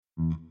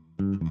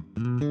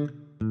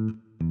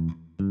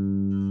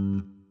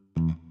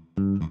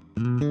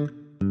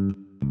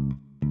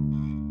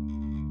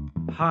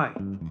Hi,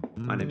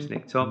 my name's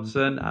Nick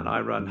Thompson and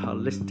I run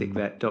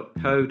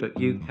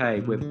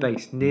holisticvet.co.uk. We're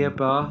based near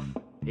Bath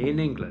in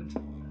England.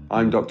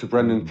 I'm Dr.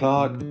 Brendan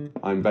Clark.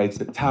 I'm based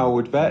at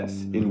Towerwood Vets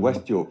in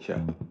West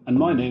Yorkshire. And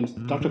my name's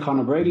Dr.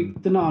 Conor Brady,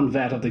 the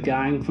non-vet of the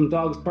gang from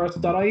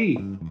dogsbirth.ie.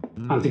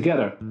 And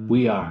together,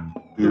 we are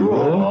The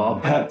Raw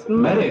Pet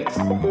Medics.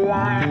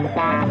 Live!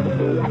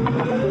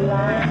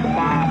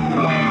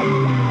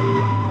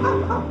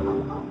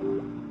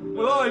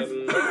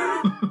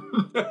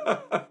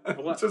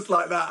 Just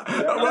like that.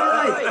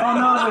 Right. Oh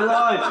no, we're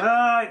live.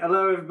 Hi,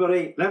 hello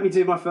everybody. Let me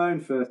do my phone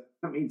first.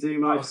 Let me do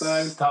my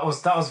phone. That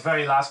was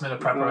very last minute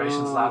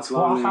preparations, lads.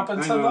 blimey. What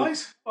happened Hang on.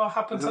 tonight? What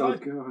happened Oh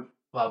tonight? god.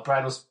 Well,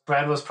 Brad was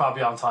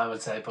probably on time,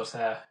 I'd say. But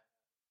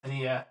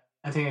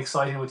anything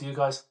exciting with you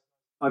guys?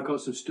 I've got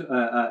some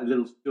a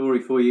little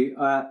story for you.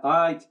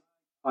 I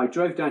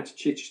drove down to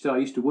Chichester. I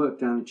used to work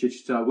down in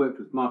Chichester. I worked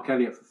with Mark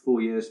Elliott for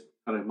 4 years.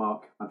 Hello,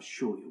 Mark. I'm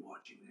sure you're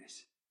watching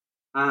this.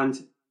 And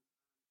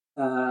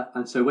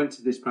so went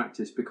to this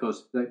practice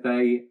because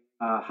they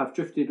have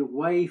drifted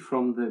away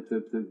from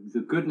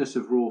the goodness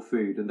of raw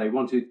food, and they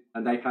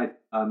had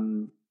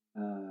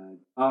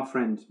our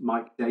friend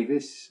Mike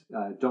Davis,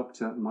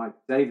 Dr. Mike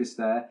Davis,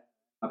 there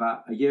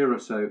about a year or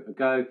so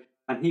ago,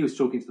 and he was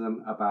talking to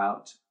them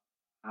about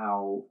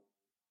how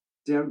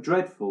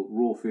dreadful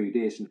raw food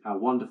is and how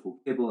wonderful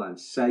kibble and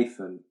safe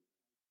and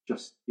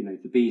just,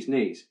 the bee's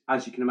knees,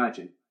 as you can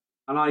imagine.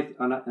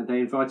 And they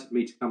invited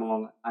me to come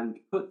along and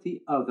put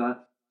the other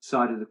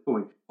side of the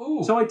coin.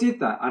 Ooh. So I did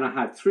that, and I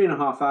had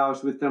 3.5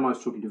 hours with them. I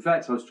was talking to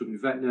vets, I was talking to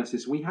vet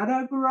nurses. We had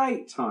a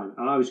great time,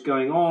 and I was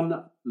going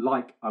on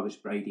like I was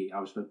Brady. I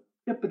was like,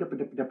 Great,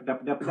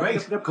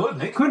 good,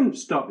 Nick. couldn't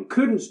stop me.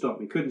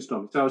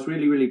 So I was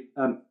really, really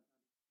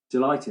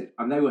delighted,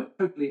 and they were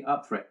totally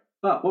up for it.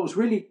 But what was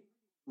really,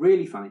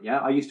 really funny,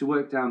 I used to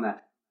work down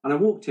there, and I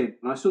walked in,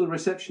 and I saw the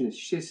receptionist.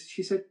 She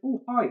said,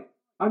 "Oh, hi,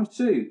 I'm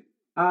Sue.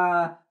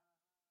 20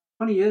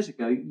 years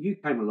ago, you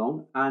came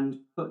along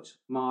and put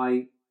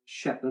my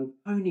Shetland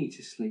pony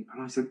to sleep."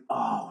 And I said,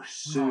 "Oh,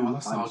 Sue,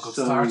 that's I'm not a good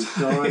so start."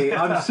 sorry.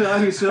 I'm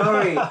so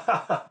sorry.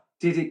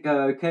 Did it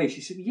go okay?"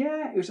 She said,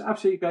 "Yeah, it was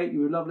absolutely great.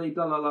 You were lovely,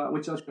 blah, blah, blah,"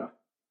 which I was going,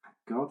 thank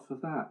God for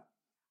that.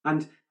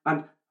 And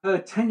her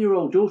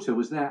 10-year-old daughter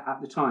was there at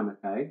the time,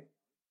 okay?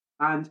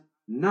 And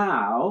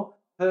now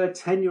her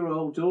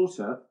 10-year-old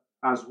daughter,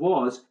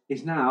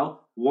 is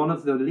now one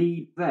of the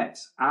lead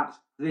vets at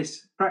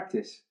this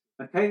practice,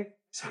 okay?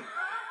 So,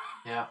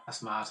 Yeah,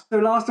 that's mad. so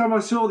last time I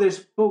saw this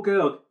poor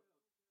girl,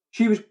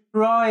 she was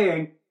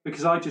crying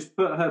because I just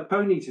put her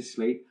pony to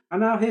sleep,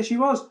 and now here she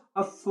was,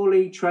 a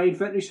fully trained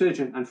veterinary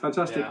surgeon, and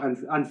fantastic, Yeah.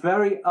 and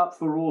very up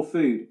for raw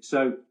food.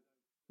 So,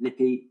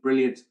 Nikki,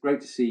 brilliant, great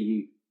to see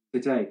you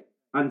today.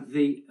 And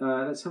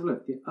let's have a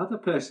look. The other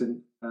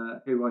person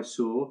who I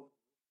saw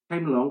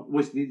came along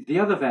was the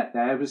other vet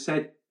there, who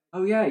said,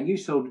 "Oh yeah, you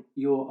sold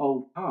your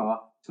old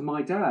car to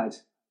my dad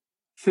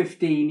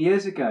 15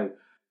 years ago."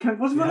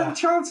 What are the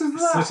chances of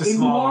that Such a in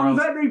small one world.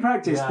 veterinary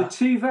practice? Yeah. The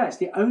two vets,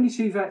 the only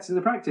two vets in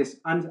the practice,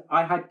 and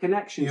I had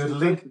connections You had with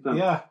link- both of them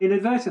yeah.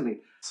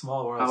 inadvertently.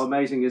 Small world. How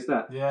amazing is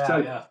that? Yeah, so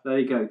yeah. there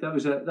you go. That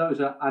was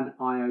an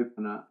eye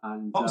opener.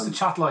 And What was the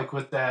chat like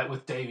with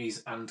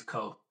Davies and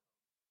co?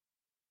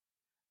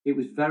 it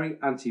was very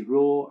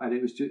anti-raw, and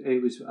it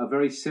was a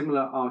very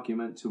similar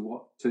argument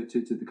to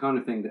the kind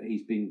of thing that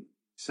he's been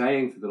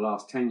saying for the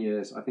last 10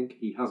 years. I think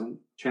he hasn't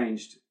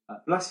changed.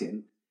 Bless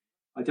him.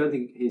 I don't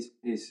think it's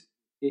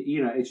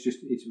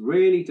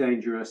really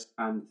dangerous,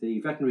 and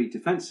the Veterinary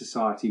Defence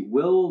Society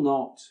will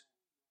not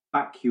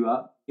back you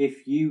up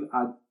if you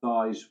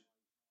advise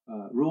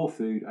raw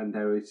food and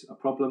there is a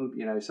problem,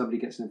 somebody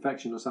gets an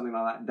infection or something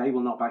like that. They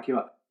will not back you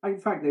up. In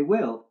fact, they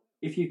will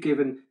if you've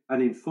given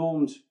an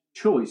informed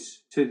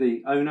choice to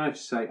the owner to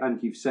say,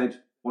 and you've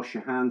said wash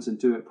your hands and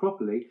do it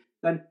properly,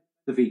 then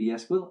the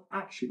VDS will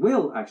actually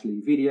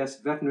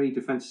VDS, Veterinary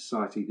Defence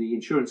Society, the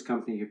insurance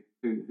company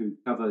who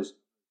covers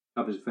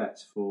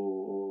vets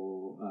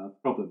for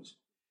problems.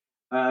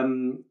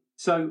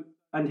 So,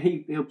 and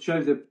he'll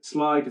show the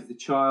slide of the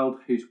child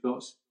who's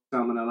got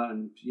salmonella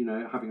and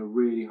having a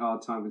really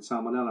hard time with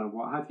salmonella and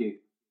what have you.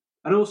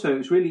 And also, it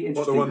was really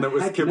interesting. The one that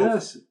was kibble?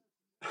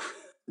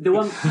 The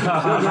one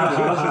that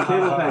wasn't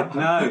kibble fed.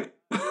 No.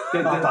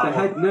 The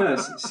head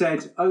nurse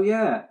said, "Oh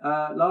yeah,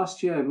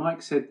 last year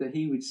Mike said that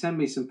he would send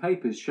me some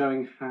papers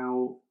showing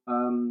how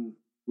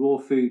raw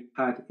food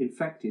had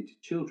infected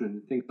children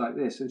and things like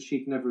this, and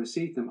she'd never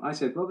received them." I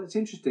said, "Well, that's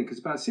interesting, because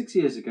about 6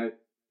 years ago,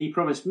 he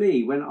promised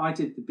me, when I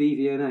did the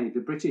BVNA, the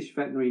British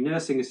Veterinary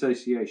Nursing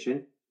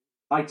Association,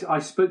 I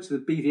spoke to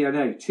the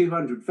BVNA,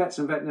 200 vets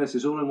and vet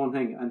nurses all in one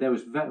thing, and there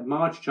was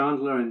Marge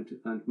Chandler and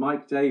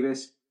Mike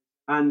Davis,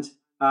 and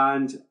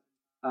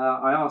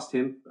I asked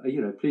him,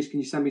 please can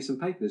you send me some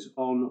papers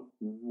on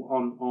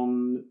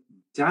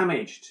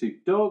damage to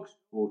dogs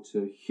or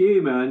to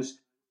humans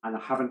and I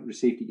haven't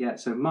received it yet.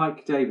 So,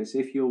 Mike Davis,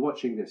 if you're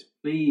watching this,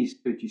 please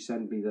could you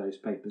send me those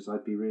papers?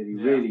 I'd be really,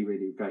 really,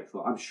 really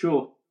grateful. I'm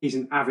sure he's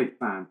an avid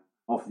fan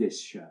of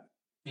this show.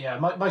 Yeah,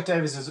 Mike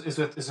Davis is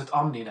with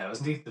Omni now,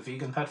 isn't he? The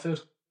vegan pet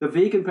food. The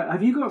vegan pet.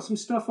 Have you got some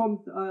stuff on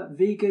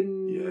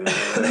vegan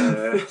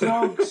food for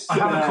dogs? I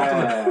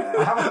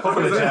have a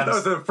couple of gems. That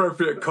was an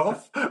appropriate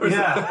cough.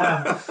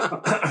 Yeah.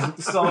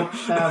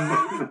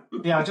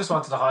 I just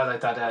wanted to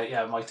highlight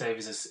that. Mike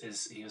Davis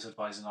he is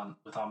advising on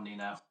with Omni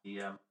now.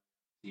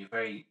 The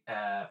very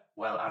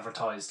well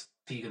advertised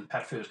vegan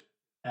pet food.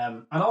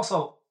 And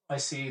also I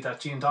see that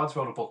Jean Dodds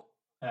wrote a book.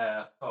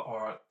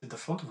 Or did the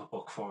front of a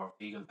book for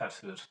vegan pet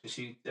food? Did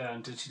she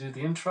do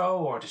the intro,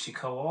 or did she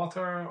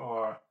co-author?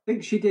 Or I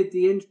think she did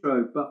the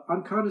intro, but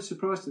I'm kind of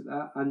surprised at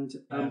that. And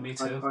me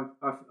too.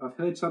 I've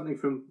heard something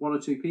from one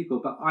or two people,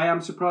 but I am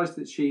surprised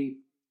that she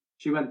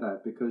went there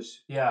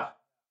because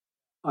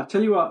I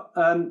tell you what,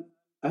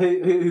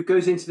 who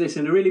goes into this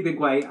in a really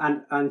big way,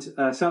 and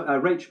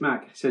Rach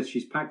Mack said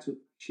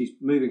she's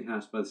moving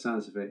house by the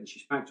sounds of it, and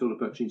she's packed all the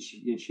books, and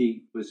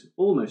she was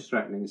almost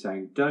threatening,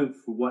 saying, "Don't,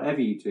 for whatever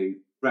you do,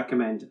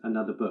 recommend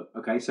another book."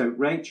 Okay, so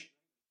Rach,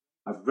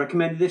 I've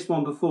recommended this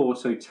one before,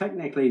 so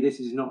technically this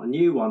is not a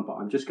new one, but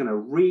I'm just going to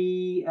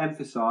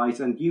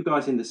re-emphasize, and you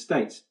guys in the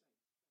States,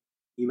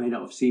 you may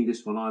not have seen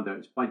this one either.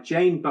 It's by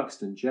Jane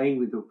Buxton, Jane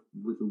with the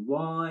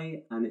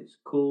Y, and it's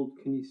called,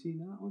 can you see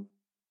that one?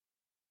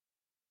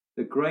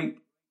 The Great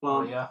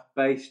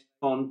Plant-Based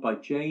Pond by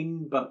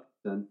Jane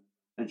Buxton.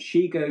 And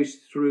she goes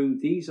through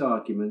these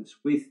arguments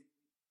with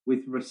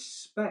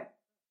respect,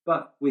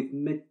 but with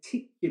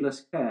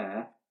meticulous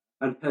care.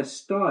 And her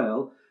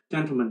style,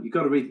 gentlemen, you've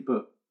got to read the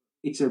book.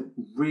 It's a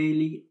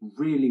really,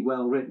 really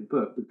well-written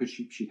book because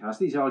she has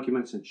these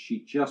arguments and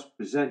she just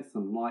presents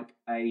them like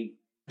a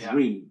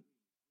dream.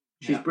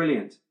 She's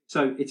brilliant.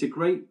 So it's a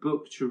great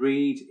book to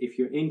read. If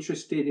you're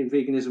interested in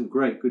veganism,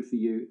 great, good for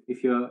you.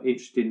 If you're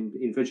interested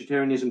in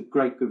vegetarianism,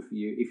 great, good for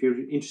you. If you're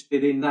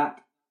interested in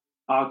that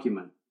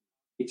argument,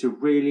 it's a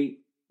really,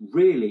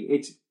 really,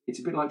 it's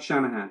a bit like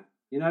Shanahan.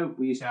 You know,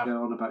 we used to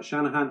go on about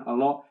Shanahan a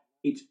lot.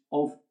 It's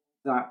of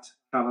that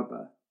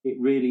caliber. It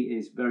really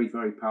is very,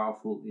 very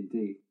powerful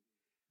indeed.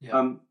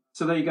 Yeah.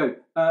 So there you go.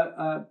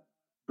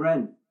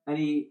 Bren,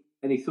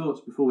 any thoughts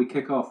before we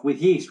kick off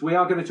with yeast? We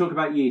are going to talk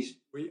about yeast.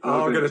 We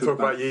are going to talk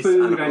about yeast,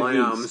 and I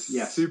am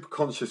super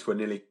conscious we're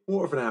nearly a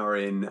quarter of an hour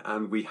in,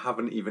 and we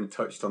haven't even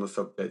touched on the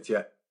subject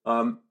yet.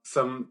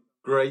 Some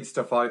great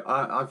stuff.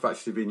 I've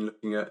actually been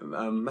looking at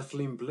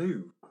methylene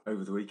blue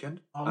over the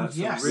weekend.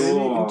 Yes. Some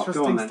really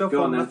interesting stuff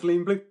on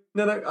methylene blue.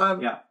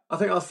 I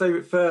think I'll save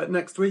it for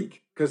next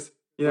week because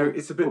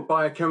it's a bit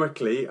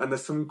biochemically, and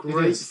there's some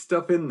great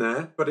stuff in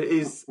there. But it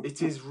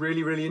is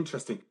really, really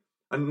interesting.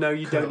 And no,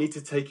 you don't need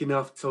to take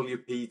enough till your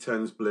pee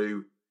turns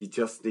blue. You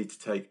just need to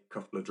take a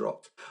couple of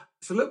drops.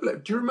 It's a little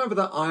bit. Do you remember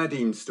that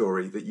iodine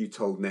story that you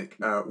told, Nick?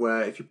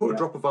 Where if you put a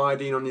drop of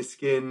iodine on your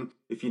skin,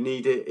 if you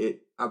need it,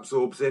 it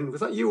absorbs in. Was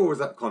that you or was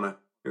that Connor?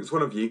 It was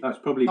one of you. That's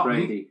probably not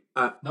Brady.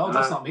 No,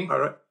 that's not me. All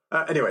right.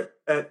 Anyway,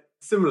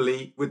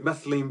 similarly with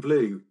methylene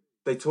blue,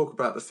 they talk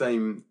about the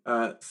same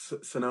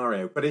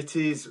scenario, but it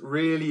is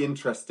really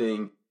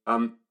interesting.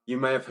 You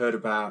may have heard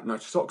about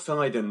nitrous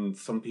oxide and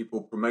some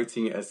people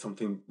promoting it as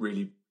something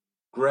really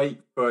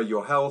great for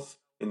your health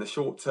in the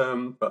short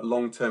term, but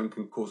long term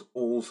can cause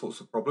all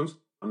sorts of problems.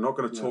 I'm not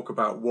going to talk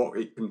about what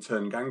it can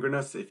turn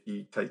gangrenous if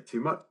you take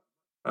too much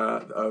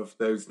of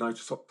those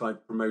nitrous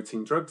oxide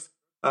promoting drugs.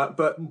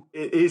 But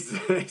it is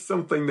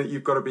something that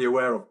you've got to be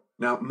aware of.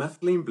 Now,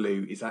 methylene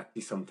blue is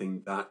actually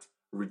something that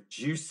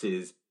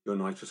reduces your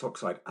nitrous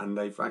oxide, and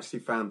they've actually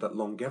found that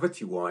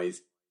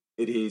longevity-wise,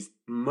 it is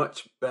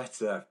much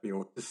better for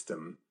your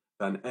system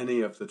than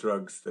any of the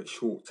drugs that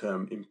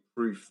short-term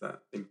improve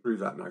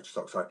that nitrous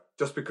oxide,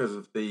 just because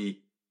of the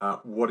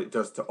what it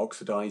does to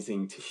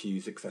oxidizing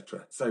tissues,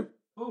 etc. So,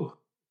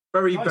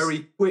 very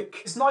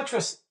quick. Is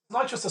nitrous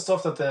the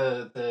stuff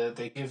that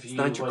they give you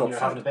when you're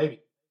having a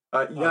baby?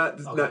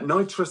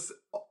 Nitrous.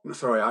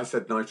 Sorry, I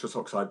said nitrous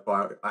oxide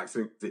by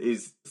accident. It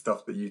is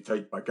stuff that you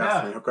take by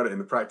gas. I've got it in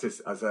the practice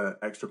as an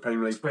extra pain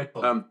relief.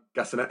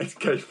 Gas and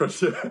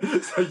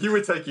so you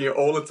were taking it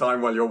all the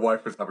time while your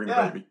wife was having the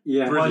baby.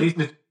 Yeah, while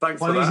eating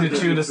a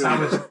tuna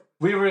sandwich.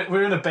 We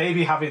were in a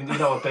baby having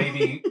how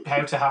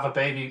to have a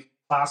baby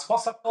class.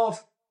 What's that called?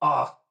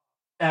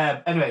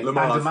 Anyway,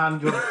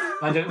 and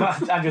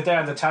you're there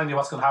and they're telling you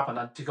what's going to happen,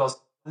 and she goes,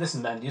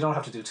 "Listen, man, you don't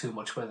have to do too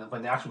much when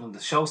the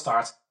show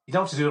starts. You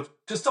don't have to do it.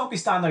 Just don't be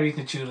standing there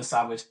eating a tuna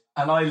sandwich."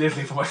 And I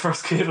literally, for my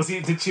first kid, was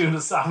eating a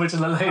tuna sandwich,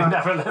 and the lady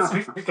never lets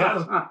me forget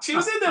it. She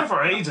was in there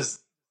for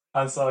ages.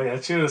 And so,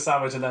 tuna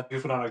sandwich and then we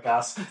put on our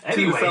gas.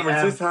 Anyway, tuna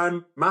sandwich this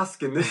hand,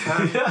 mask in this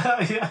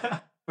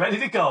hand. Ready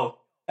to go.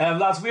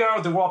 Lads, we are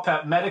the Raw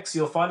Pet Medics.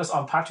 You'll find us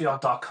on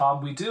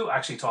patreon.com. We do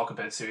actually talk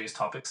about serious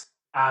topics.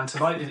 And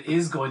tonight it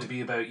is going to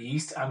be about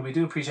yeast. And we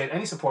do appreciate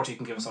any support you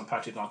can give us on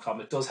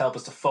patreon.com. It does help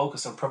us to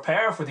focus and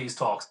prepare for these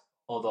talks.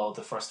 Although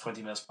the first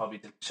 20 minutes probably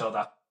didn't show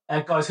that.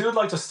 Guys, who would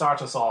like to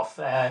start us off?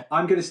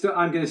 I'm going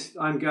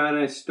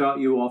to start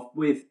you off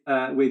with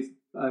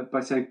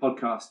by saying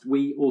podcast.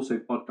 We also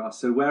podcast.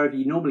 So wherever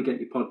you normally get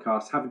your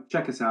podcasts,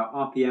 check us out.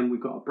 RPM.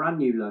 We've got a brand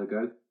new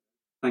logo.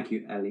 Thank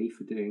you, Ellie,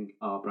 for doing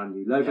our brand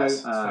new logo. Yes,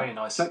 it's very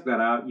nice. Check that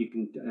out. You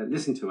can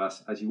listen to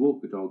us as you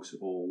walk the dogs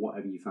or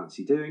whatever you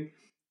fancy doing,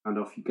 and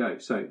off you go.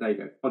 So there you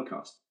go,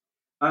 podcast.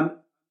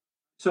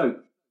 So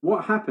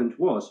what happened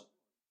was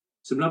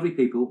some lovely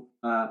people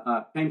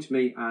came to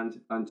me, and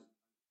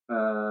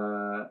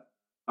I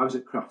was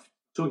at Craft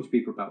talking to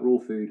people about raw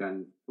food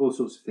and all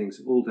sorts of things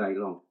all day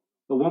long.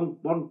 But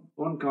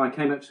one guy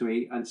came up to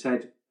me and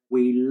said,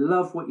 "We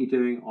love what you're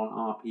doing on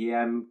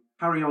RPM.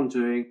 Carry on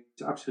doing.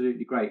 It's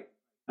absolutely great."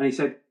 And he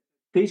said,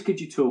 "Please, could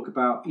you talk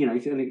about," he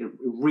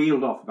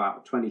reeled off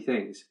about 20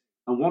 things,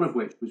 and one of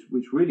which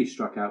really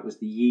struck out was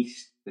the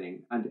yeast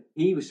thing. And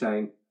he was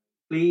saying,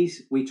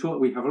 "Please, we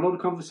have a lot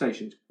of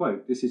conversations."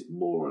 Quote, this is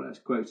more or less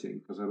quoting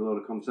because I had a lot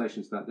of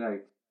conversations that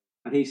day.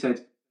 And he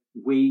said,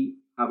 "We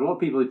have a lot of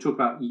people who talk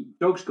about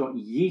dogs got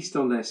yeast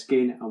on their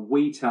skin, and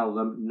we tell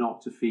them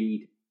not to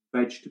feed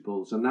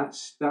vegetables." And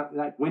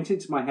that went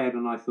into my head,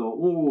 and I thought,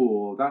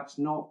 oh, that's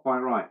not quite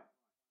right.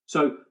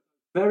 So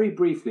very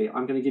briefly,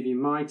 I'm going to give you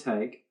my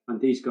take, and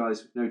these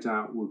guys, no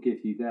doubt, will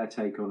give you their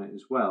take on it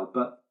as well.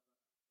 But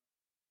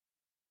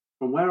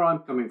from where I'm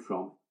coming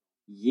from,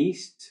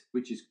 yeast,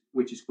 which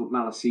is called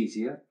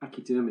Malassezia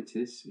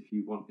pachydermatous, if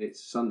you want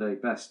its Sunday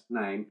best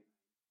name,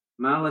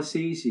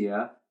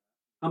 Malassezia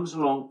comes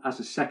along as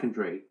a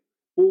secondary.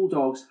 All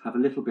dogs have a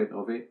little bit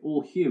of it.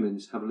 All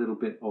humans have a little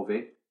bit of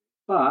it.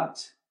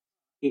 But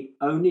it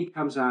only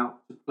comes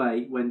out to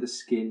play when the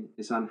skin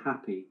is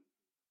unhappy.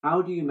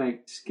 How do you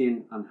make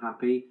skin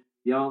unhappy?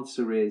 The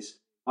answer is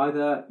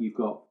either you've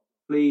got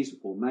fleas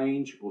or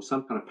mange or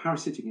some kind of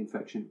parasitic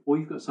infection, or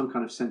you've got some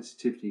kind of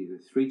sensitivity. There are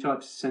 3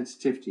 types of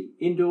sensitivity.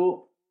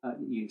 Indoor,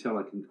 you can tell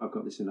I've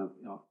got this in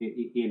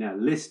a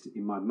list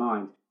in my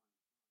mind.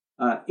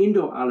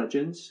 Indoor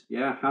allergens,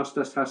 house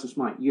dust, house dust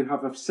mite. You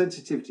have a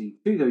sensitivity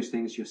to those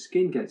things. Your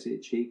skin gets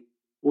itchy,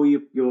 or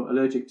you're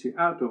allergic to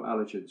outdoor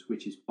allergens,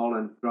 which is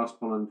pollen, grass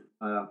pollen,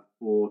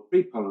 or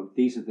tree pollen.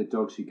 These are the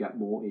dogs who get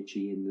more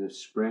itchy in the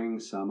spring,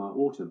 summer,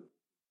 autumn.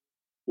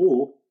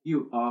 Or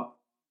you are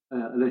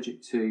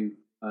allergic to,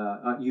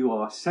 you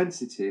are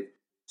sensitive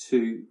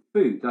to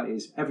food. That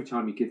is, every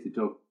time you give the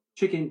dog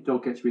chicken,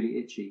 dog gets really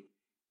itchy.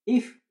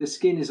 If the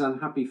skin is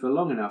unhappy for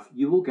long enough,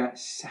 you will get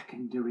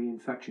secondary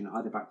infection,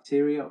 either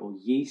bacteria or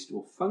yeast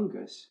or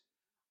fungus.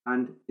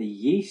 And the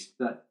yeast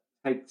that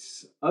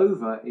takes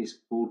over is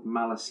called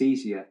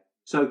Malassezia.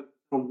 So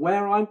from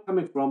where I'm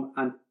coming from,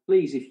 and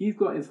please, if you've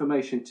got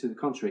information to the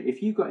contrary,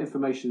 if you've got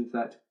information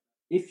that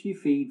if you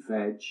feed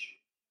veg,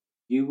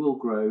 you will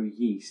grow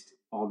yeast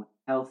on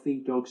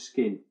healthy dog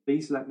skin,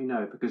 please let me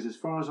know, because as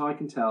far as I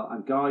can tell,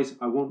 and guys,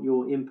 I want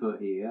your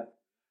input here.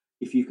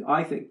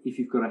 I think if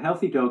you've got a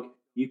healthy dog,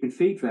 you can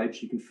feed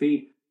veg, you can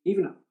feed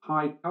even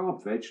high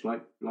carb veg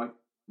like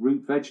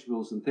root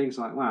vegetables and things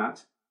like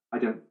that. I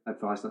don't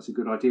advise that's a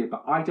good idea,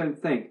 but I don't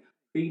think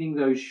feeding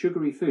those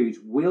sugary foods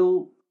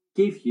will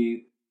give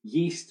you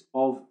yeast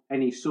of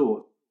any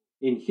sort.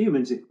 In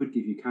humans, it could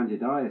give you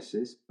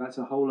candidiasis. That's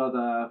a whole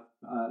other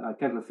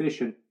kettle of fish,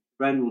 and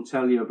Ren will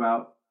tell you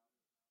about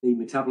the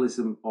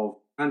metabolism of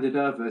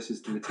candida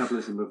versus the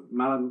metabolism of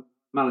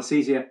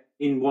Malassezia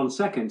in 1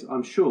 second,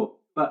 I'm sure.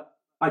 But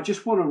I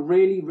just want to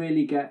really,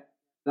 really get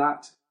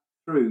that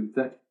through,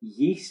 that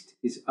yeast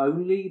is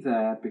only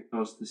there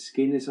because the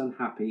skin is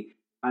unhappy.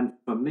 And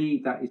for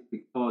me, that is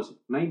because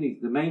mainly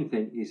the main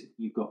thing is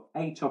you've got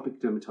atopic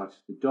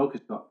dermatitis. The dog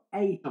has got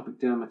atopic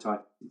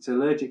dermatitis. It's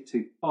allergic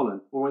to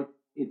pollen, or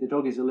the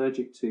dog is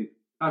allergic to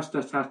house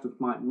dust,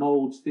 mite,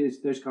 molds,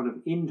 those kind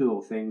of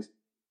indoor things.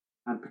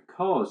 And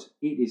because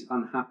it is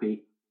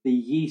unhappy, the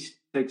yeast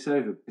takes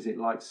over because it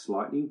likes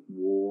slightly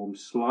warm,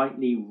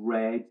 slightly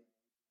red,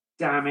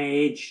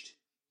 damaged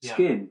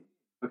skin.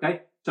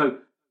 Okay, so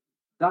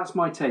that's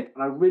my take,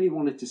 and I really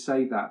wanted to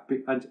say that,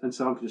 and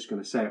so I'm just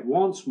going to say it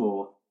once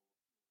more.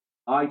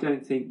 I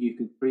don't think you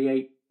can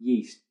create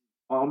yeast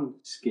on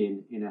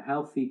skin in a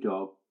healthy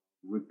dog,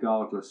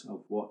 regardless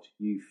of what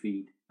you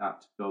feed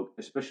that dog,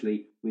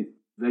 especially with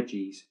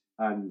veggies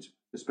and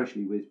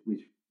especially with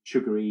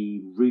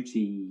sugary,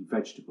 rooty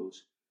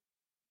vegetables.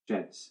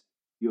 Gents,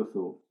 your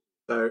thoughts?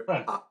 So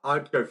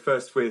I'd go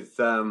first with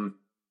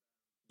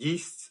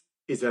yeast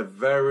is a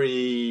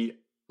very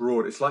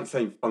broad, it's like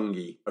saying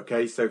fungi,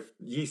 okay? So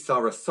yeasts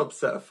are a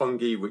subset of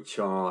fungi, which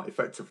are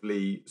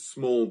effectively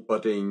small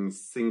budding,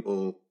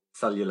 single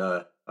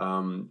cellular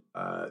fungal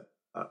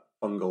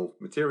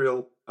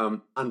material,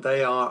 and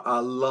they are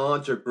a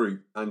larger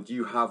group, and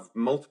you have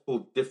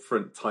multiple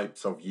different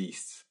types of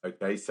yeasts,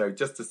 okay? So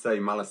just to say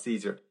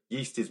Malassezia,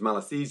 yeast is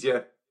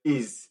Malassezia,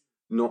 is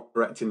not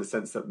correct in the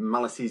sense that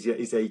Malassezia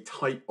is a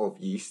type of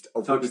yeast,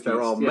 of which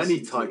there are many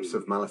types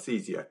of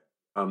Malassezia.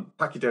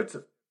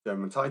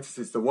 Pachydermatitis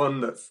is the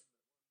one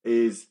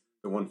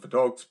for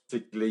dogs,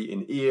 particularly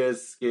in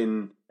ears,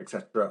 skin,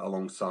 etc.,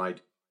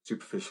 alongside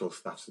superficial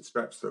staph and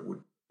streps that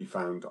would be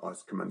found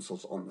as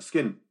commensals on the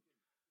skin.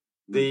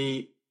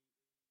 The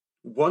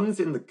ones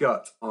in the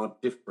gut are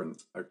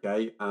different,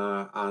 okay?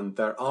 And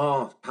there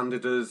are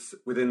candidas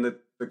within the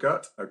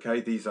gut,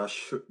 okay? These are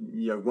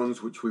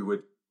ones which we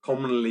would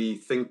commonly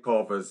think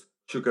of as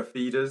sugar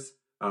feeders.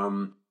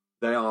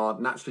 They are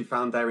naturally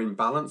found there in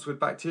balance with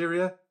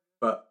bacteria,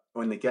 but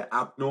when they get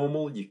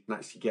abnormal, you can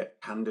actually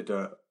get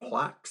candida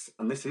plaques.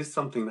 And this is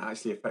something that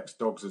actually affects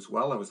dogs as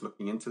well. I was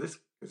looking into this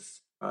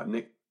because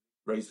Nick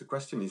raised the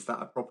question, is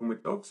that a problem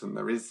with dogs? And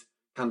there is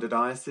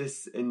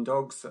candidiasis in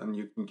dogs, and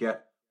you can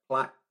get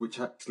plaque which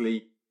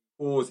actually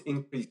cause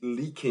increased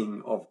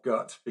leaking of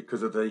gut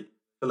because of the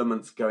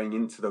filaments going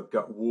into the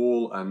gut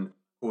wall and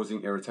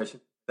causing irritation.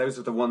 Those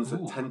are the ones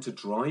that tend to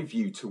drive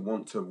you to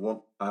want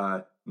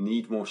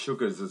need more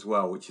sugars as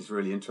well, which is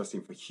really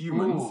interesting for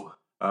humans.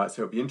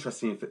 So it'd be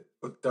interesting if it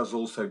does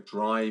also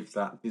drive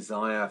that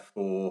desire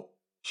for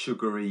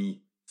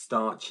sugary,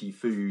 starchy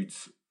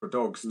foods for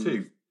dogs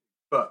too.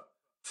 But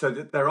so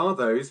there are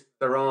those.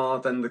 There are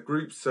then the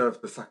groups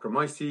of the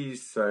Saccharomyces,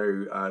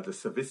 so the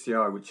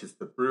Cerevisiae, which is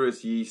the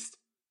brewer's yeast,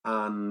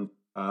 and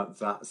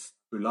that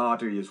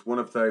Boulardii is one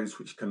of those,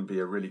 which can be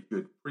a really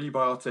good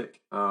prebiotic,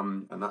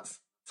 and that's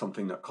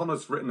something that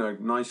Connor's written a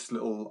nice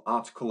little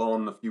article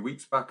on a few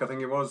weeks back, I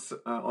think it was,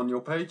 on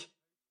your page.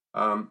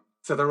 So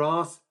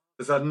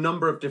there's a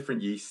number of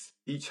different yeasts,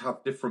 each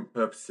have different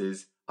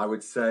purposes. I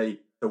would say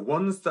the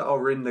ones that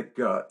are in the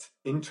gut,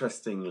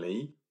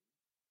 interestingly,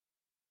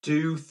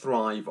 do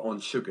thrive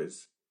on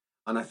sugars.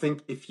 And I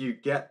think if you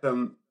get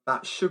them,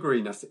 that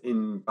sugariness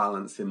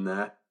imbalance in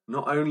there,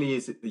 not only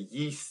is it the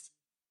yeast,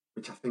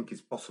 which I think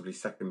is possibly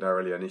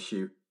secondarily an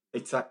issue,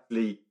 it's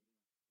actually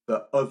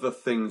the other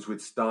things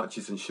with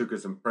starches and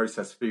sugars and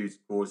processed foods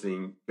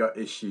causing gut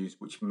issues,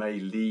 which may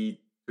lead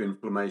to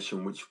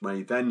inflammation, which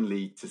may then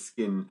lead to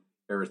skin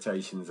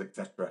irritations,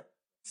 etc.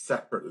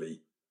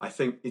 separately. I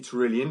think it's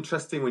really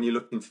interesting when you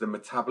look into the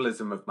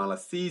metabolism of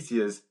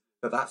malassesias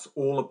that that's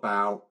all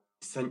about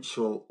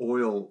essential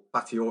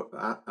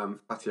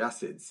fatty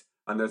acids,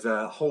 and there's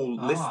a whole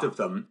list of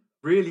them.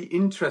 Really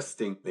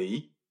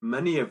interestingly,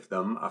 many of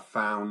them are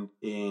found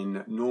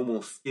in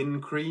normal skin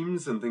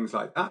creams and things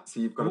like that, so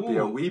you've got to be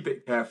a wee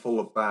bit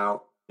careful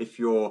about if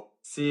you're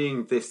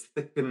seeing this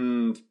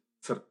thickened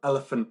sort of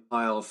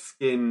elephantine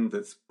skin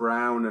that's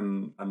brown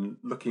and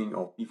looking,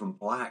 or even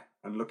black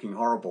and looking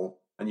horrible,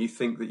 and you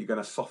think that you're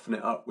going to soften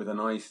it up with a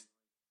nice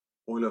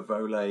Oil of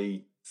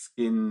Olay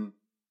skin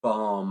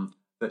balm,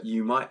 that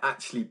you might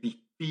actually be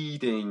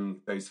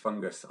feeding those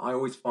fungus. I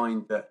always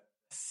find that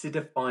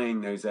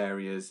acidifying those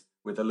areas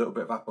with a little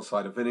bit of apple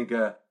cider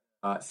vinegar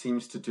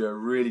seems to do a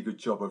really good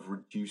job of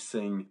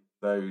reducing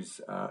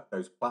those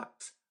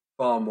plaques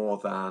far more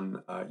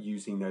than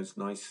using those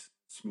nice,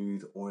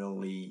 smooth,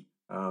 oily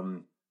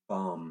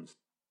balms.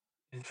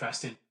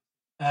 Interesting.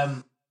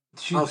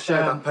 I'll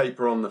share that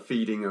paper on the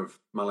feeding of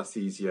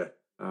Malaccesia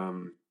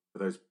for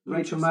those.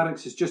 Rachel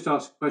Maddox has just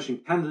asked a question: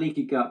 can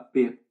leaky gut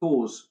be a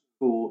cause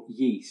for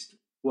yeast?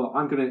 Well,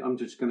 I'm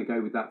just gonna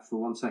go with that for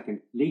 1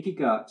 second. Leaky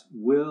gut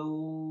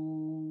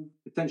will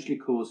potentially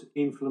cause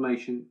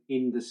inflammation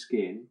in the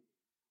skin,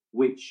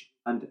 which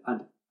and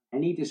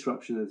any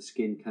disruption of the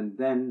skin can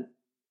then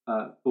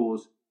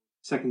cause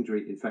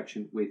secondary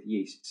infection with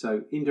yeast.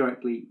 So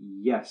indirectly,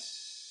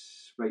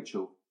 yes,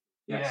 Rachel.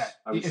 Yes,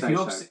 I would say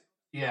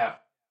so.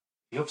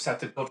 You upset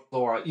the gut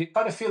flora. You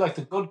kind of feel like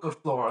the good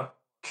gut flora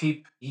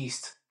keeps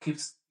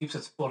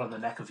its foot on the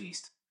neck of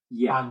yeast.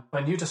 Yeah. And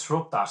when you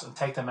disrupt that and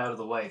take them out of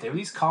the way, they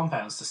release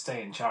compounds to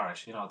stay in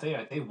charge. You know,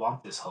 they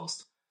want this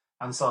host.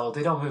 And so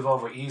they don't move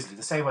over easily.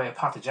 The same way a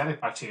pathogenic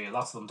bacteria,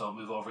 lots of them don't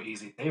move over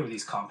easily. They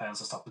release compounds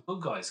to stop the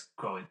good guys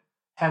growing.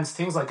 Hence,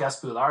 things like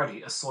S.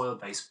 boulardii, a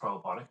soil-based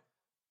probiotic,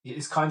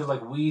 is kind of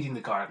like weeding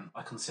the garden.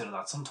 I consider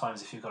that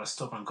sometimes if you've got a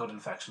stubborn gut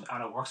infection,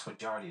 and it works for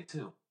Giardia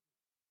too,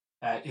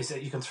 is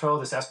that you can throw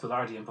this S.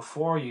 boulardii in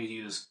before you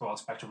use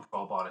broad-spectrum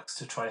probiotics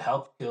to try to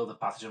help kill the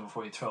pathogen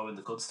before you throw in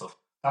the good stuff.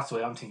 That's the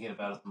way I'm thinking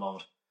about it at the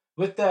moment.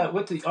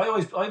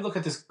 I look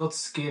at this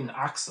gut-skin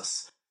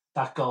axis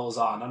that goes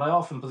on, and I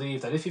often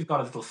believe that if you've got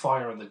a little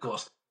fire in the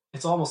gut,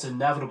 it's almost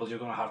inevitable you're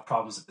going to have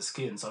problems with the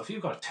skin. So if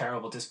you've got a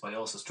terrible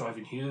dysbiosis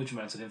driving huge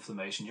amounts of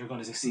inflammation, you're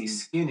going to see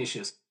skin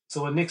issues.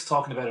 So when Nick's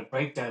talking about a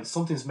breakdown,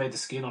 something's made the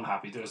skin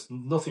unhappy. There's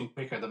nothing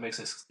quicker that makes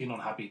a skin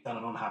unhappy than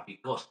an unhappy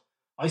gut.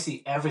 I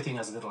see everything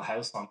as a little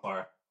house on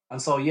fire.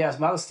 And so, yes,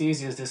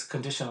 malassezia is this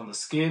condition on the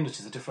skin, which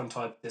is a different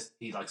type.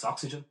 He likes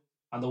oxygen.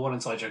 And the one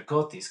inside your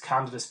gut, these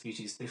candida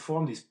species, they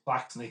form these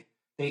plaques and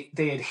they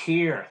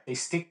adhere, they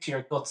stick to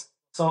your guts.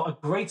 So a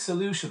great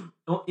solution,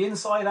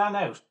 inside and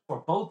out,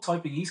 for both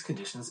type of yeast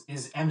conditions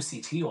is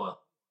MCT oil.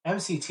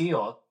 MCT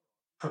oil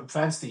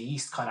prevents the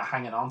yeast kind of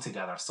hanging on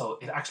together. So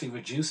it actually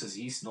reduces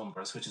yeast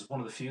numbers, which is one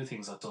of the few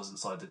things that does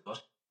inside the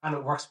gut. And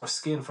it works for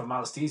skin for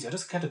malassezia. I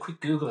just had a quick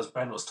Google as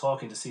Brendan was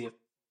talking to see if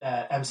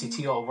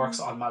MCT oil works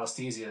on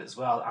malassezia as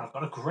well. And I've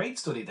got a great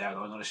study there that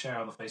I'm going to share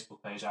on the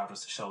Facebook page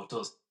afterwards to show it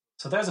does.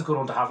 So there's a good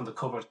one to have in the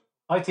cupboard.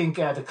 I think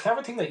the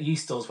clever thing that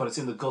yeast does when it's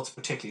in the guts,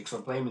 particularly because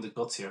we're blaming the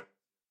guts here,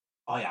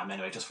 I am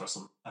anyway, just for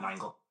an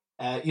angle,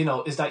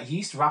 is that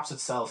yeast wraps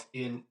itself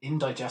in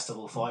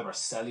indigestible fibre,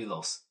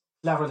 cellulose.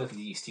 clever little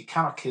yeast. You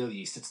cannot kill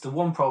yeast. It's the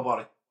one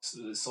probiotic,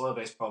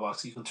 soil-based probiotic.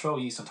 So you can throw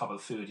yeast on top of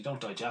the food. You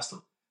don't digest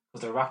them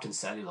because they're wrapped in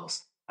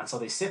cellulose, and so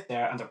they sit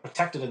there and they're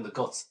protected in the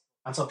guts.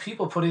 And so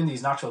people put in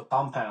these natural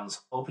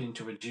compounds, hoping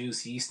to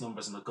reduce yeast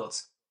numbers in the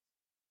guts.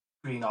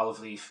 Green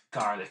olive leaf,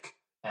 garlic,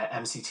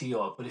 MCT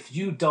oil. But if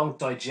you don't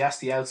digest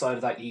the outside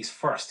of that yeast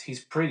first,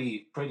 he's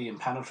pretty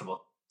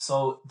impenetrable.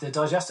 So the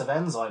digestive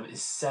enzyme is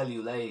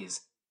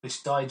cellulase,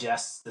 which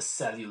digests the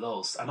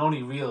cellulose. And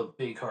only real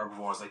big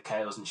herbivores like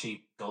cows and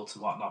sheep, goats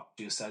and whatnot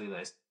produce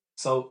cellulase.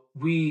 So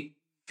we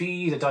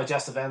feed a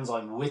digestive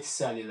enzyme with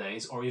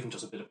cellulase, or even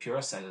just a bit of pure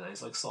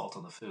cellulase, like salt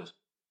on the food.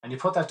 And you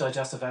put that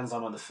digestive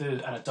enzyme on the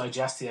food, and it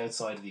digests the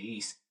outside of the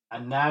yeast.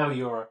 And now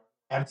your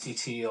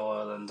MCT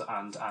oil and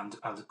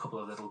a couple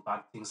of little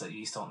bad things that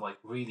yeast don't like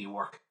really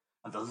work.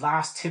 And the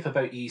last tip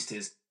about yeast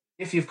is,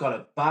 if you've got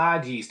a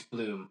bad yeast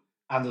bloom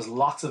and there's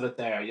lots of it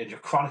there and you're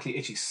chronically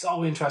itchy,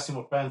 so interesting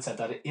what Brent said,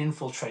 that it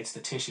infiltrates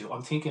the tissue.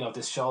 I'm thinking of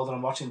this show that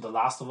I'm watching, The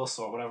Last of Us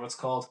or whatever it's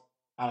called,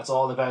 and it's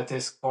all about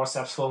this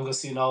cordyceps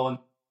fungus,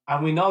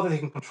 and we know that they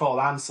can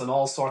control ants and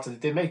all sorts of,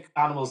 they make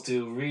animals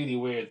do really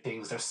weird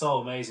things. They're so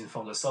amazing,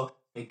 fungus. So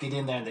they get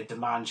in there and they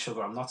demand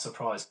sugar. I'm not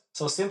surprised.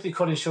 So simply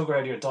cutting sugar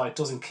out of your diet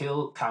doesn't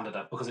kill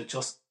Candida, because it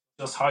just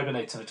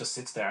hibernates and it just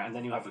sits there, and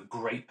then you have a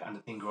grape and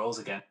the thing grows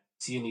again.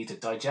 So you need to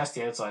digest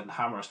the outside and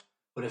hammer it.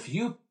 But if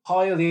you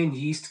pile in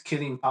yeast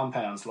killing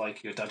compounds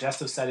like your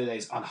digestive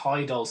cellulase on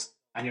high dose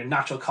and your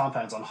natural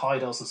compounds on high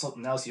dose and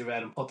something else you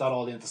read, and put that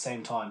all in at the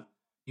same time,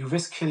 you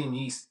risk killing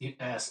yeast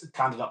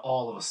Candida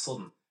all of a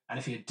sudden. And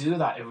if you do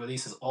that, it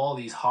releases all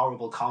these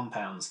horrible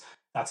compounds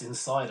that's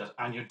inside it,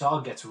 and your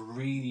dog gets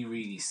really,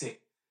 really sick.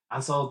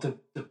 And so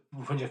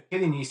when you're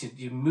killing yeast,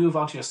 you move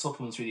onto your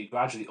supplements really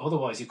gradually.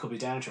 Otherwise, you could be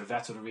down at your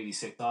vet's with a really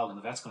sick dog, and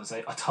the vet's going to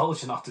say, "I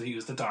told you not to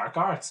use the dark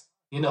arts.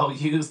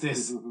 Use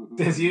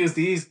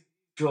these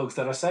drugs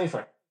that are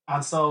safer."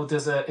 And so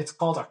it's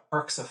called a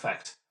Herx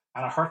effect.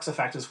 And a Herx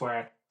effect is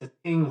where the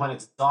thing, when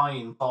it's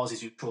dying,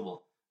 causes you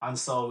trouble. And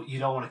so you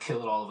don't want to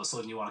kill it all of a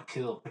sudden. You want to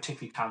kill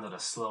particularly Candida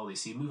slowly.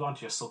 So you move on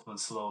to your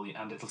supplements slowly,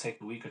 and it'll take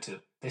a week or two.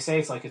 They say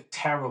it's like a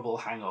terrible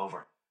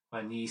hangover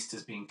when yeast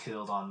is being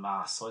killed en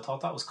masse. So I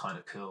thought that was kind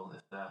of cool.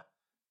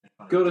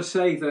 Got to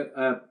say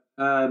that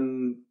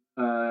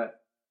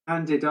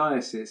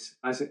candidiasis,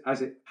 as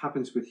it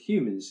happens with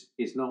humans,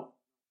 is not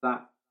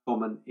that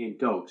common in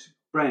dogs.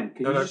 Brent,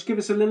 can you just give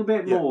us a little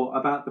bit more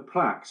about the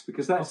plaques?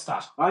 Because what's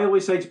that? I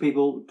always say to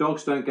people,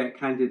 dogs don't get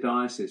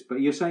candidiasis,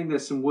 but you're saying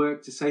there's some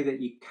work to say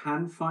that you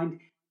can find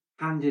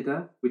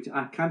Candida, which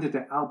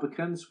Candida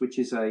albicans, which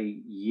is a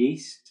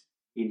yeast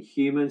in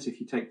humans. If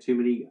you take too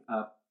many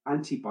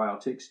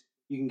antibiotics,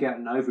 you can get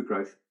an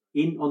overgrowth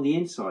on the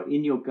inside,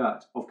 in your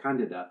gut, of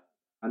Candida,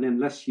 and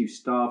unless you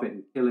starve it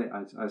and kill it,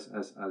 as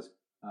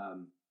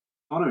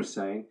Connor is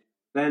saying,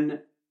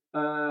 then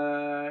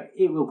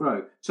it will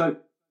grow. So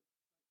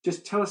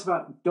just tell us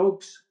about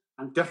dogs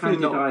and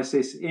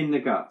candidiasis in the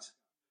gut.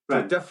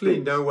 So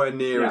definitely nowhere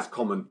near as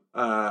common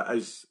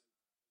as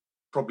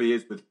probably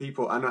is with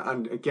people.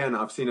 And again,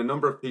 I've seen a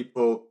number of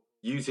people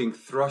using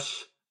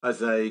thrush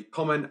as a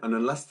comment, and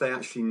unless they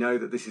actually know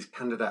that this is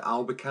Candida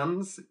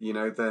albicans,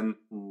 then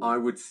I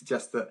would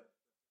suggest that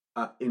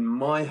in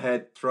my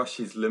head, thrush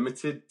is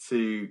limited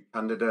to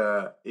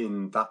Candida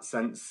in that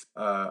sense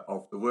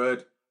of the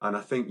word. And I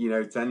think,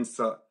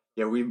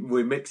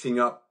 we're mixing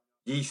up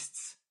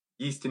yeast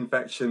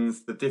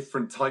infections, the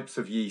different types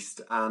of yeast,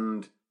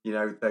 and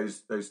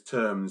those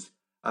terms,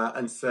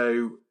 and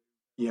so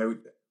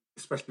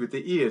especially with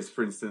the ears,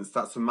 for instance,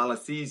 that's a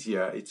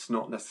malassezia. It's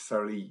not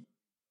necessarily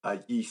a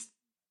yeast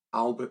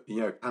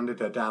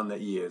Candida down the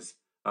ears,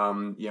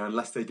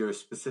 unless they do a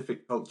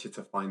specific culture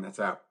to find that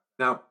out.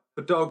 Now,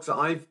 for dogs,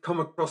 I've come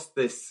across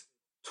this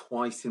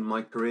twice in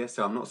my career,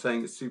 so I'm not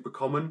saying it's super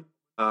common,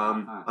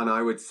 and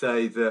I would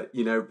say that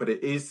but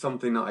it is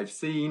something that I've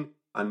seen,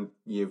 and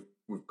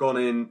we've gone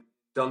in,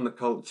 done the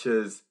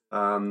cultures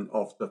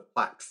of the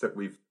plaques that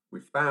we've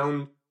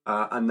found,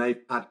 and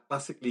they've had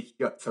classic leaky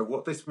gut. So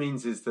what this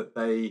means is that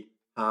they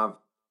have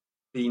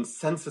been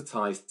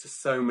sensitized to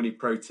so many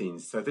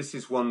proteins. So this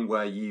is one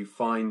where you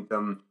find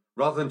them,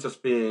 rather than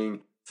just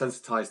being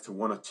sensitized to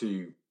one or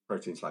two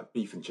proteins like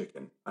beef and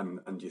chicken,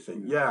 and you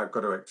think, I've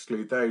got to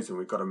exclude those and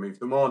we've got to move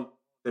them on.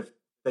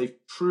 They've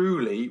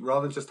truly,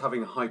 rather than just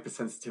having a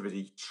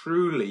hypersensitivity,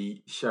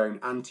 truly shown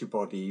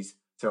antibodies,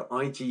 so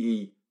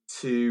IgE,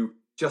 to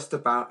just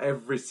about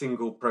every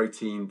single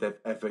protein they've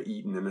ever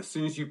eaten. And as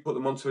soon as you put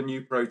them onto a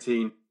new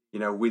protein,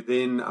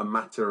 within a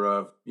matter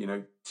of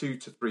 2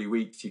 to 3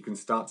 weeks, you can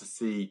start to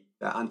see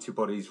their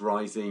antibodies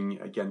rising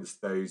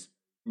against those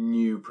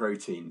new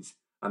proteins.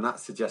 And that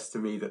suggests to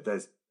me that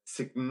there's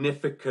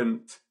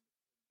significant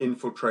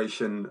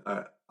infiltration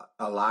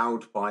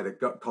allowed by the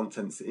gut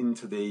contents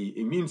into the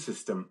immune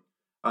system.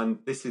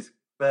 And this is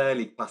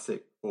fairly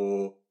classic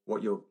for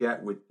what you'll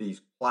get with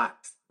these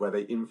plaques, where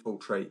they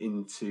infiltrate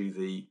into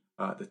the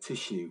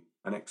tissue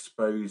and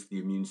expose the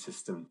immune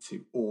system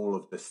to all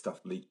of this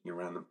stuff leaking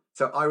around them.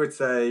 So I would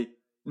say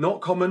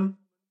not common,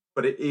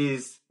 but it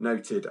is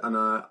noted. And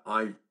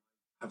I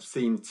have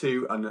seen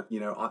two, and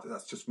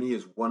that's just me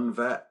as one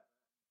vet.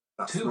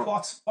 That's two. not,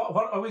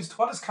 What is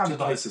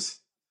candidiasis?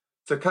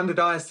 So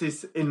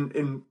candidiasis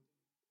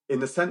in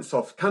the sense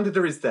of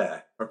Candida is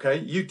there. Okay,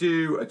 you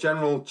do a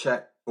general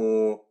check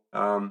for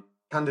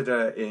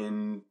Candida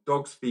in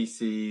dog's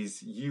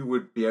feces, you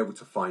would be able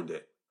to find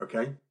it.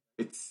 Okay,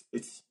 it's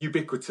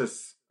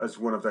ubiquitous as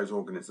one of those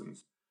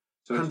organisms.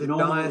 So it's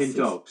normal in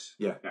dogs.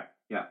 Yeah.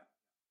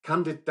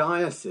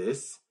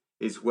 Candidiasis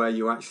is where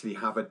you actually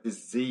have a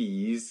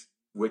disease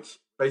which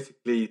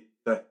basically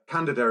the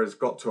Candida has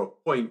got to a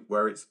point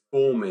where it's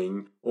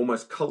forming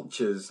almost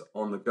cultures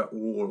on the gut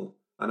wall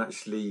and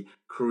actually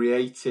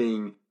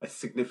creating a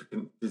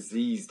significant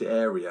diseased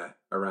area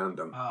around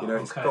them.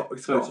 It's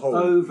got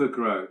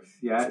overgrowth.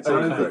 Yeah, it's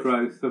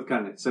overgrowth of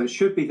Candida. So it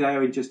should be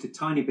there in just a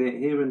tiny bit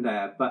here and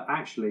there, but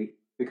actually,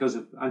 because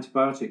of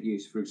antibiotic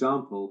use, for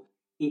example,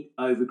 it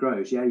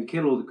overgrows. Yeah, you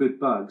kill all the good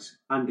bugs,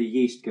 and the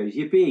yeast goes,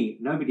 yippee,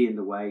 nobody in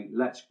the way,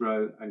 let's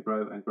grow and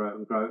grow and grow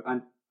and grow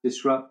and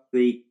disrupt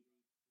the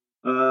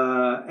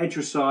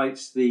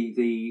enterocytes,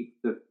 the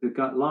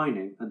gut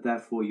lining, and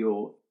therefore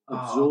you're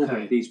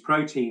absorbing these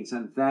proteins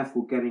and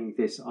therefore getting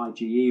this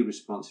IgE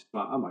response. It's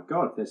like, oh my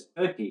God, there's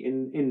turkey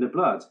in the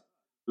blood.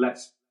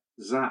 Let's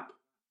zap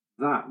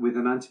that with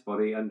an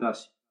antibody, and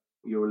thus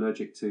you're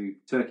allergic to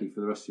turkey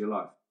for the rest of your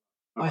life.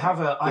 Okay.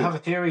 I have a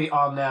theory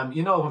on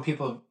when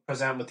people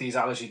present with these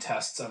allergy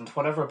tests and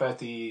whatever about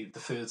the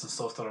foods and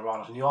stuff that are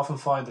on it, and you often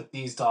find that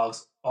these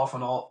dogs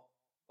often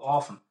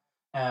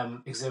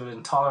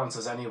exhibit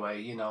intolerances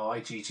anyway,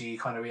 IgG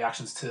kind of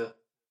reactions to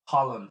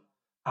pollen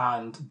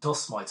and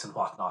dust mites and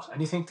whatnot. And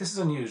you think this is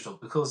unusual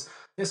because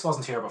this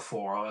wasn't here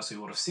before, or else we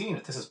would have seen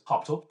it. This has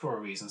popped up for a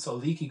reason. So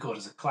leaky gut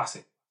is a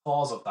classic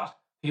cause of that.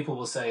 People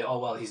will say, oh,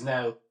 well, he's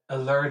now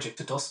allergic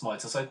to dust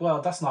mites. It's like,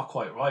 well, that's not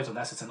quite right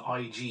unless it's an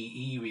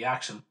IgE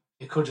reaction.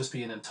 It could just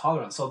be an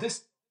intolerance. So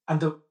this,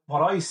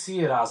 what I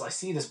see it as, I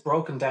see this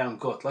broken down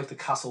gut, like the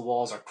castle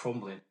walls are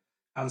crumbling.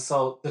 And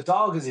so the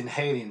dog is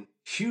inhaling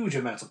huge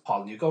amounts of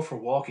pollen. You go for a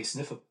walk, you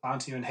sniff a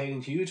plant, you're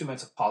inhaling huge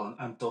amounts of pollen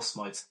and dust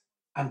mites.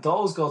 And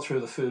those go through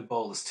the food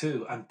bolus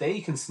too, and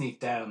they can sneak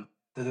down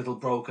the little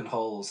broken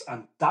holes,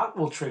 and that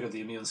will trigger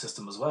the immune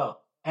system as well.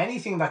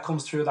 Anything that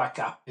comes through that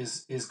gap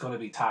is going to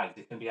be tagged.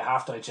 It can be a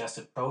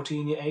half-digested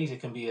protein you ate.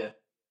 It can be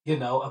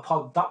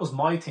that was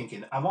my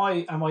thinking. Am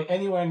I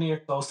anywhere near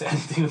close to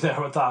anything there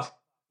with that?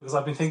 Because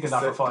I've been thinking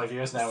that for 5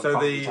 years now. So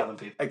telling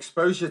people.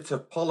 Exposure to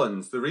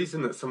pollens, the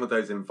reason that some of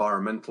those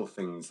environmental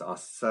things are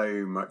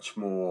so much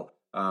more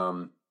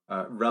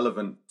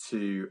relevant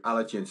to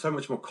allergy and so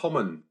much more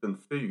common than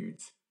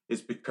foods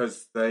is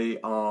because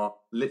they are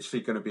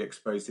literally going to be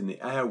exposed in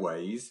the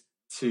airways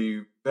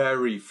to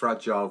very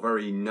fragile,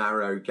 very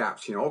narrow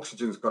gaps.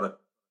 Oxygen's got to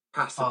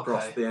pass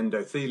across the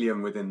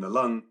endothelium within the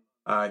lung.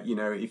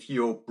 If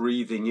you're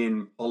breathing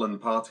in pollen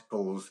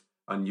particles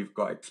and you've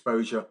got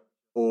exposure,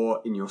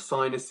 or in your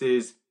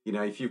sinuses,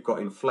 if you've got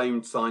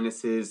inflamed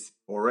sinuses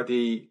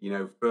already,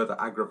 further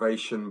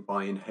aggravation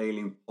by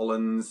inhaling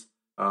pollens,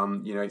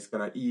 it's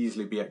going to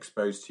easily be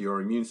exposed to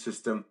your immune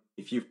system.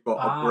 If you've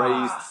got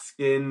abrased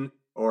skin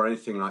or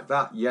anything like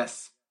that,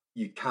 yes,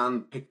 you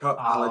can pick up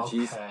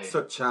allergies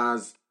such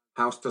as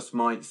house dust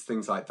mites,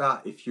 things like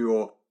that. If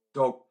your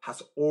dog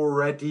has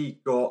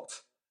already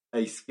got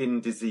a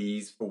skin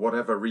disease for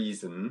whatever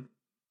reason,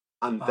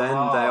 and then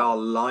they are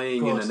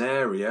lying in an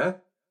area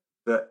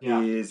that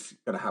is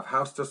going to have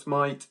house dust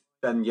mite,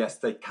 then yes,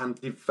 they can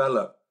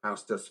develop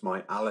house dust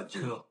mite allergy.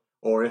 Cool.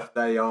 Or if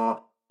they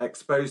are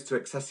exposed to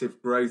excessive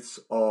growths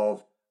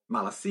of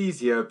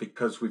malassezia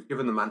because we've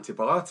given them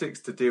antibiotics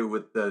to deal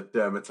with the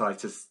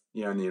dermatitis,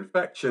 and the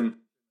infection,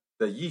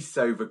 the yeasts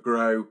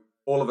overgrow,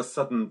 all of a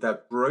sudden their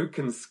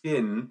broken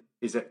skin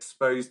is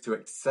exposed to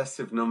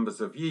excessive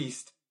numbers of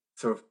yeast.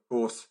 So of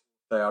course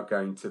they are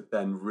going to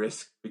then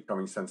risk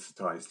becoming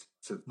sensitized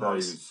to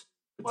those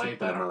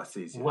particular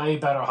malassezia. Way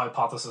better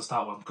hypothesis,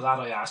 that one. Glad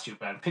I asked you,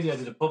 Ben. Pity I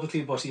did it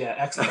publicly, but yeah,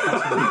 excellent.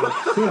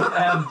 That's really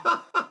good.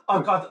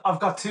 I've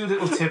got two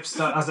little tips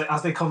that,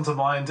 as they come to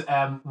mind.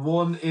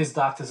 One is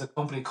that there's a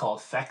company called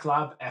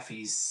FecLab,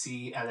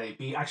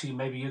 FECLAB. Actually,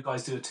 maybe you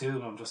guys do it too,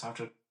 and I'm just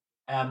after it.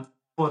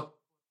 But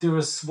there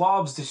are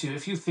swabs that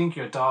if you think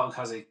your dog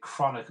has a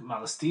chronic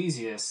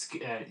malassezia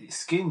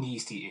skin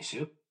yeasty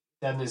issue,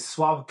 then there's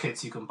swab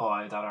kits you can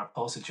buy that are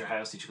posted to your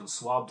house that you can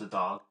swab the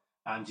dog,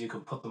 and you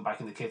can put them back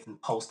in the kit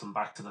and post them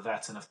back to the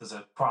vets. And if there's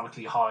a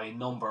chronically high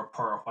number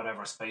per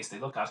whatever space they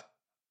look at,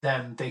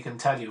 then they can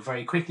tell you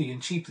very quickly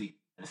and cheaply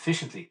and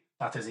efficiently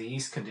that there's a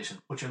yeast condition.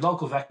 But your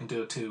local vet can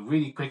do it too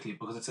really quickly,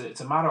 because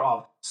it's a matter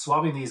of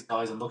swabbing these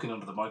guys and looking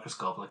under the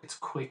microscope. Like, it's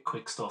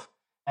quick stuff.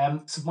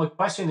 So my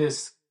question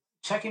is,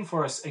 checking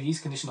for a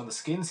yeast condition on the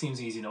skin seems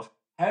easy enough.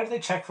 How do they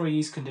check for a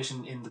yeast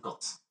condition in the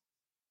guts?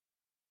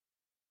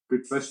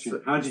 Good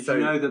question. How did you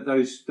know that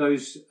those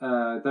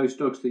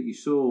dogs that you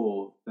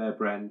saw there,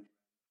 Bren,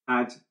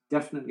 had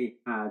definitely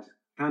had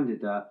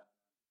Candida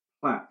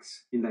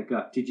plaques in their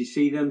gut? Did you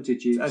see them?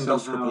 Did you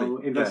somehow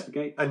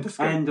investigate? Yeah.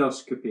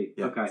 Endoscopy.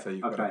 Yeah, okay.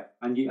 So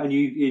And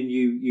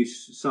you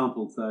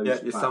sampled those. Yeah,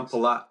 you plaques.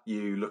 sample that.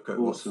 You look at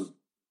awesome.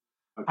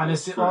 And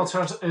is the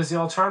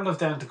alternative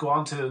then to go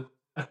on to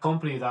a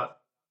company that,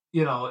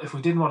 you know, if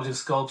we didn't want to do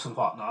sculpts and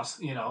whatnot,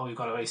 you know, we've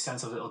got a very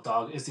sensitive little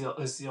dog. Is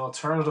the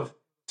alternative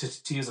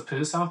to use a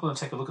poo sample and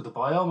take a look at the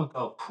biome and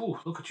go, "Pooh,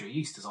 look at your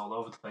yeast is all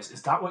over the place."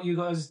 Is that what you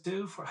guys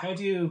do? How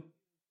do you?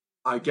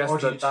 I guess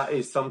that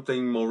is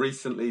something more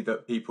recently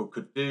that people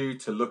could do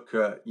to look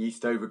at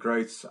yeast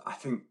overgrowths. I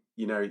think,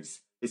 you know,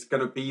 it's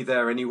going to be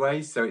there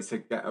anyway, so it's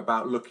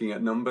about looking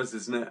at numbers,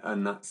 isn't it?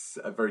 And that's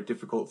a very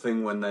difficult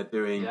thing when they're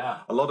doing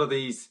a lot of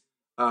these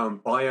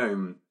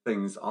biome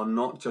things are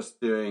not just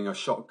doing a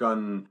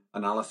shotgun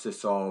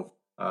analysis of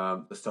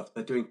the stuff.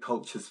 They're doing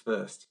cultures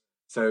first,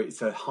 so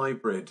it's a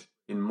hybrid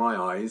in my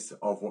eyes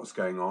of what's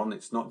going on.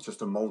 It's not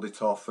just a mold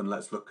it off and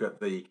let's look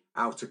at the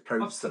outer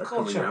coats that are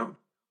coming out.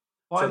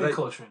 Why are they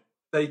culturing?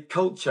 They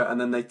culture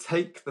and then they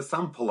take the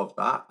sample of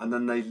that and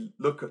then they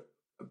look at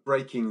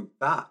breaking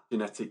that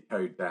genetic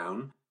code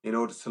down in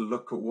order to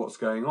look at what's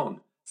going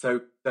on.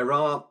 So there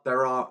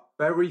are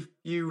very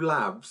few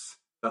labs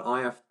that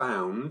I have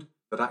found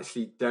that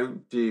actually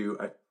don't do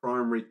a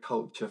primary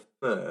culture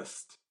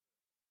first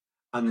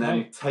and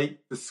then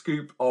take the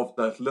scoop of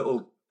the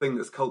little thing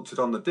that's cultured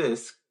on the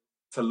disc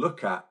to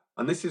look at.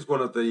 And this is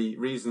one of the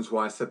reasons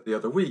why I said the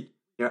other week,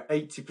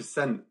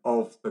 80%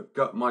 of the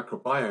gut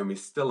microbiome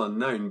is still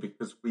unknown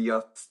because we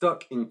are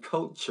stuck in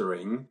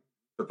culturing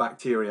the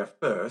bacteria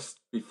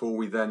first before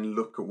we then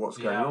look at what's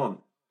going on.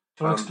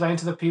 Do you want to explain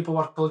to the people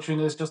what culturing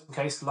is, just in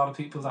case a lot of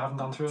people that haven't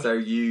gone through it? So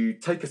you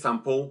take a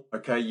sample,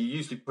 okay, you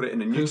usually put it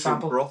in a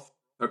nutrient broth,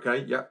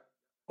 okay,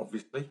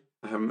 obviously.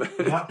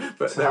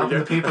 But so there we go.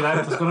 The people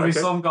out, there's going to be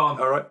some gone.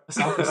 All right. A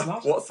sample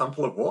slot? What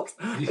sample of what?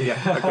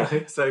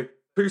 Okay. So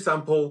poo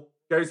sample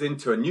goes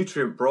into a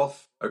nutrient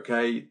broth,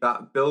 okay,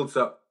 that builds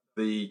up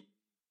the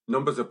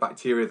numbers of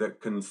bacteria that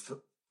can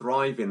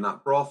thrive in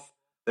that broth.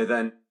 They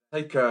then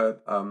take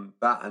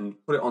that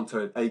and put it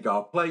onto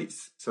agar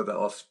plates so that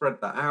they'll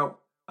spread that out,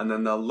 and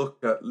then they'll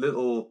look at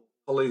little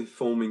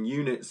polyforming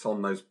units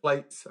on those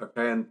plates,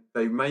 okay, and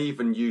they may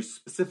even use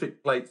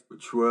specific plates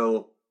which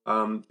will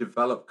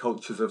develop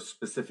cultures of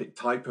specific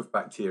type of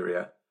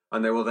bacteria,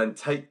 and they will then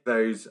take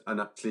those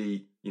and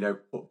actually,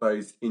 put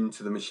those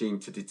into the machine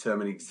to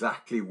determine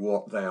exactly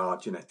what they are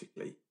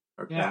genetically.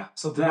 Okay. Yeah.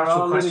 So there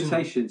are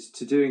limitations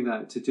to doing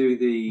that, to do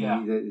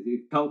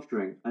the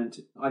culturing, and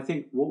I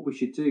think what we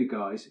should do,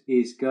 guys,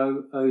 is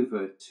go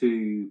over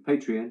to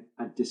Patreon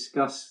and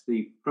discuss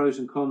the pros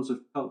and cons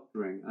of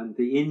culturing and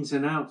the ins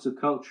and outs of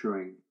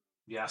culturing.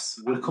 Yes,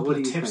 and a couple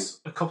of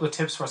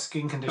tips for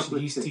skin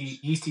conditions,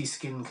 yeasty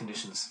skin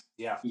conditions.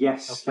 Yeah.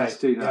 Yes, let's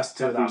do that.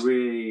 That'd be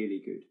really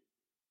good.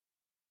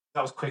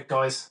 That was quick,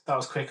 guys. That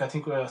was quick. I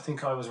think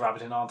I was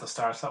rabbiting on to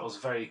start. That was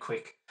very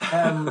quick. Is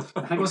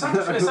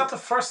that the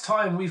first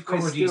time we've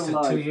covered yeast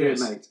in 2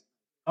 years? Here, mate.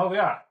 Oh, we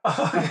are.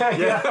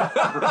 Yeah.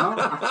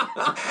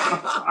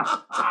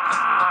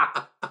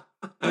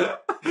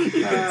 You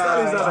can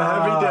tell he's had a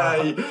heavy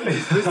day.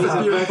 He's missed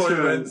a few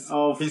appointments.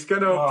 He's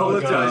going to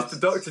apologise to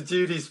Dr.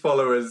 Judy's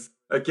followers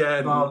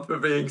again for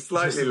being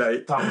slightly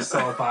late. That was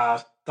so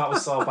bad.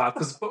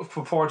 Because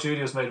before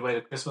Judy was made away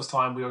at Christmas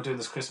time, we were doing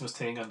this Christmas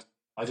thing, and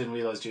I didn't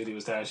realise Judy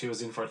was there. She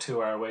was in for a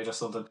 2-hour wait or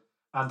something.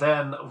 And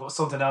then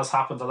something else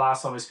happened the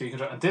last time we were speaking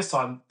to her. And this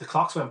time, the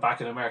clocks went back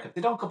in America. They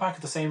don't go back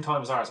at the same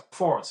time as ours.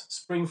 Forwards.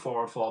 Spring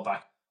forward, fall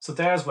back. So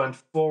theirs went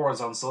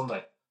forwards on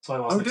Sunday. So I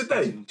wasn't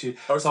expecting did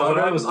they? I'm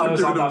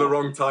giving them the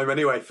wrong time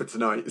anyway for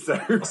tonight. So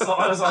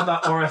I was on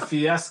that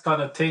RFVS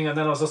kind of thing. And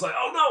then I was just like,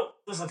 oh no!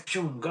 There's like,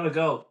 gotta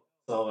go.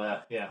 So,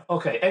 yeah.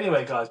 Okay,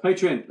 anyway, guys.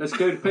 Patreon. Let's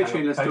go to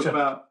Patreon. Let's talk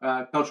about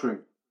culturing.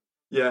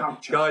 Yeah,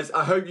 guys,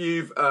 I hope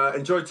you've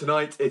enjoyed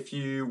tonight. If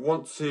you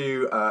want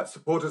to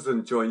support us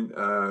and join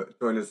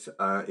us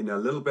in a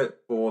little bit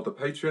for the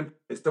Patreon,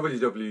 it's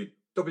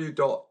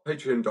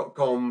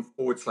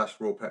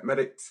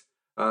www.patreon.com/rawpetmedics.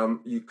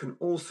 You can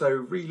also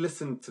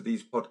re-listen to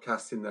these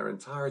podcasts in their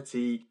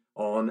entirety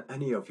on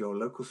any of your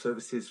local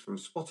services, from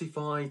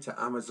Spotify to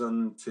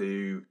Amazon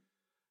to...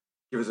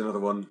 Give us another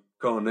one.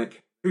 Go on,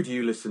 Nick. Who do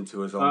you listen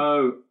to us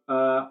on?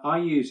 I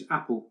use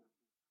Apple.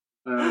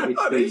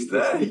 He's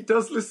there. He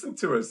does listen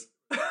to us.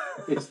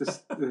 It's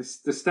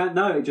the stand.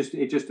 No, it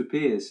just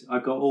appears.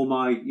 I've got all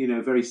my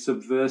very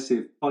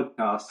subversive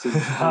podcasts and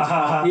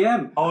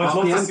RPM. Oh, I'd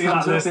love to see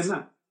that list.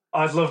 That.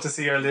 I'd love to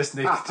see your list,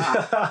 Nick.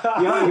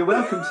 Yeah, you're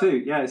welcome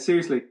to. Yeah,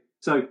 seriously.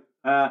 So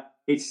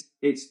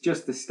it's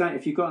just the stand.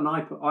 If you've got an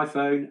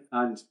iPhone,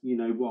 and you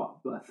know what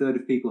a third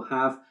of people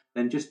have,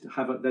 then just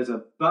there's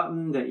a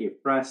button that you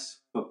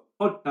press for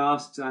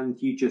podcasts,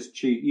 and you just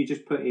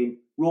put in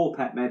Raw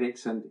Pet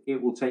Medics, and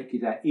it will take you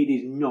there. It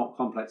is not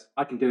complex.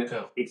 I can do it.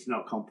 Cool. It's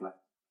not complex.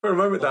 For a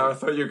moment there, I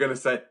thought you were going to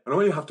say, and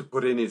all you have to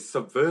put in is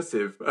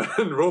subversive,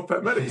 and Raw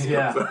Pet Medics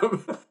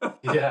comes up.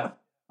 Yeah.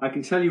 I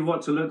can tell you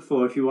what to look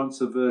for if you want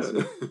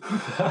subversive.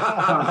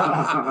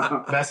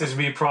 Message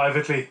me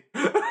privately.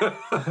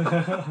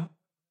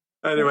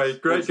 Anyway,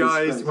 great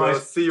guys. We'll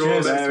see you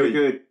all next week. Very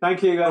good.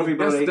 Thank you,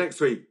 everybody.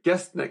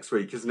 Guest next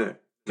week, isn't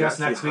it? Yes,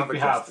 next week we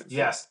have.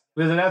 Yes.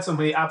 We'll announce when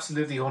we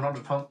absolutely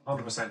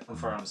 100%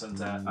 confirms, and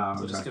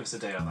so just give us a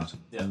day on that.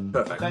 Yeah.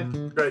 Perfect. Okay.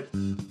 Great.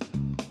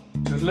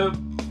 Toodaloo.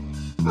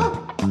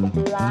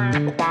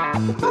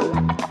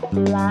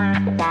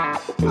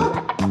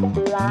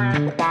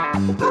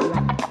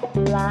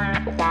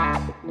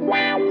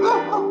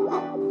 Wow.